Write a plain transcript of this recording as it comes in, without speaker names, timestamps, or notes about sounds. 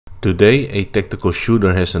Today, a tactical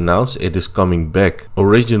shooter has announced it is coming back.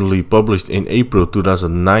 Originally published in April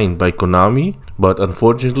 2009 by Konami, but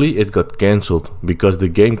unfortunately it got cancelled because the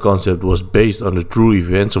game concept was based on the true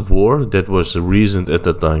events of war that was recent at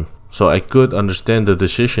the time. So I could understand the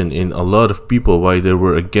decision in a lot of people why they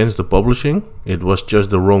were against the publishing. It was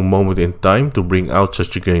just the wrong moment in time to bring out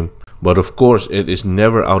such a game. But of course it is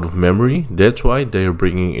never out of memory, that's why they are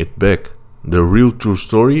bringing it back. The real true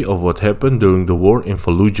story of what happened during the war in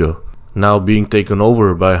Fallujah. Now being taken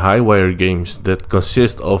over by Highwire games that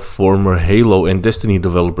consist of former Halo and Destiny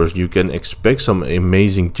developers, you can expect some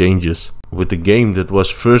amazing changes. With the game that was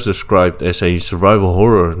first described as a survival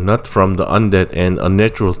horror, not from the undead and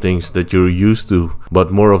unnatural things that you're used to,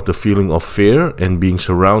 but more of the feeling of fear and being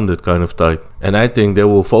surrounded kind of type. And I think they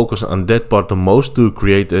will focus on that part the most to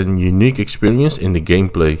create a unique experience in the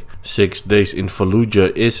gameplay. 6 Days in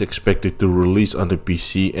Fallujah is expected to release on the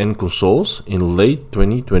PC and consoles in late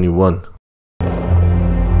 2021.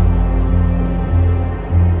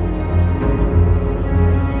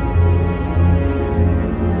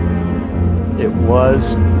 It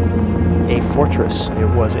was a fortress. It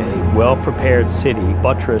was a well-prepared city,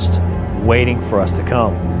 buttressed, waiting for us to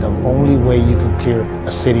come. The only way you can clear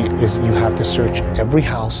a city is you have to search every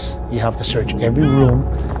house, you have to search every room,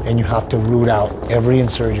 and you have to root out every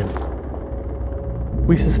insurgent.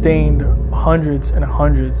 We sustained hundreds and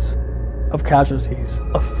hundreds of casualties.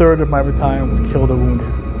 A third of my battalion was killed or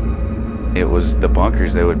wounded. It was the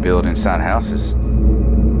bunkers they would build inside houses.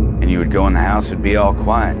 And you would go in the house, it'd be all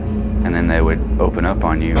quiet. And then they would open up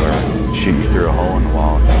on you or shoot you through a hole in the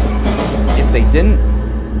wall. If they didn't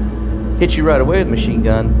hit you right away with a machine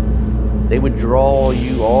gun, they would draw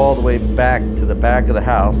you all the way back to the back of the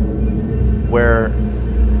house where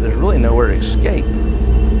there's really nowhere to escape.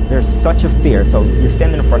 There's such a fear, so you're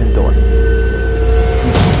standing in front of the door.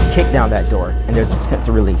 You kick down that door and there's a sense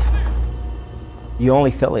of relief. You only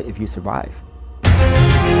feel it if you survive.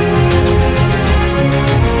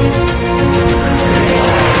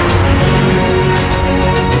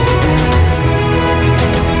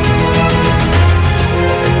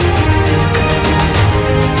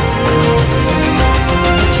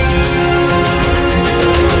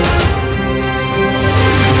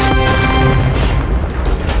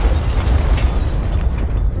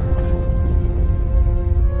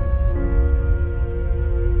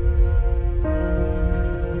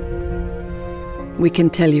 We can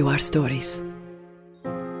tell you our stories.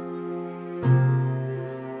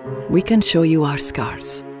 We can show you our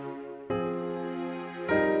scars.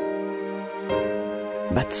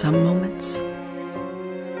 But some moments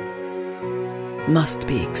must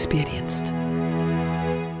be experienced.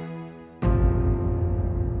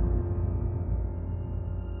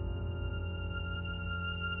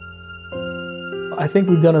 I think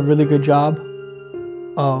we've done a really good job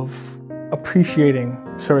of appreciating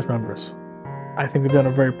service members. I think we've done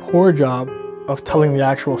a very poor job of telling the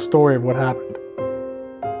actual story of what happened.